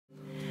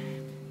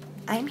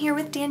I'm here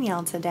with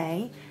Danielle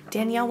today.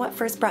 Danielle, what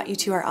first brought you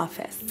to our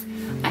office?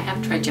 I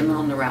have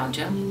trigeminal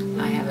neuralgia.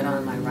 I have it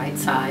on my right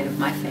side of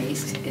my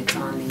face. It's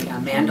on the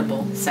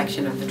mandible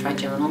section of the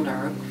trigeminal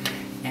nerve,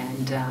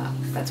 and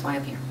that's why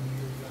I'm here.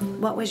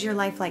 What was your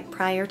life like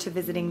prior to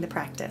visiting the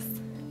practice?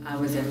 I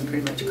was in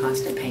pretty much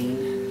constant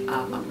pain.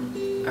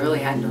 I really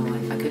had no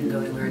life. I couldn't go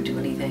anywhere and do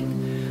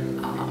anything.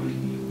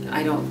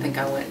 I don't think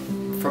I went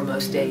for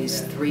most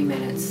days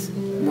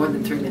more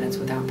than 3 minutes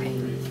without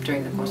pain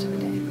during the course of a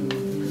day.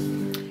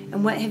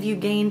 And what have you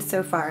gained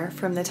so far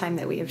from the time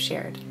that we have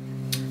shared?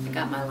 I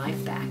got my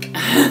life back.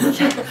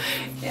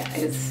 Yeah,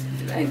 it's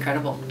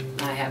incredible.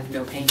 I have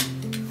no pain.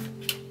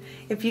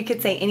 If you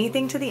could say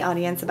anything to the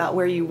audience about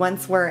where you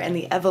once were and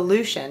the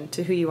evolution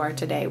to who you are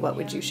today, what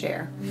would you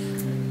share?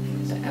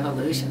 The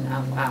evolution,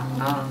 oh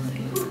wow.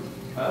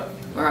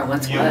 Where I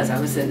once was, I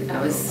was in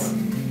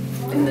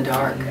the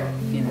dark,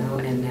 you know,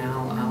 and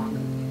now,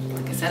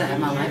 like I said, I have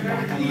my life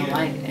back. I'm in the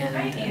light, and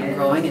I'm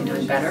growing and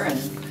doing better, and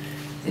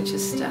it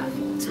just,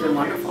 it's been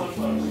wonderful.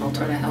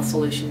 Alternative Health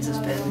Solutions has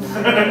been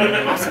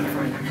awesome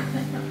for me.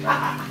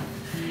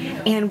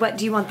 And what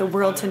do you want the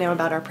world to know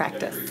about our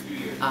practice?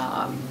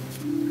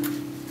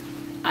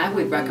 I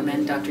would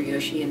recommend Dr.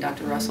 Yoshi and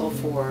Dr. Russell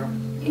for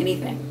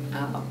anything.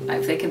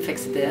 If they can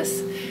fix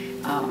this,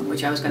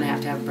 which I was going to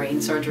have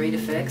brain surgery to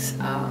fix,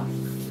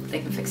 they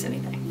can fix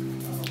anything.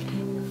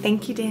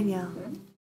 Thank you, Danielle.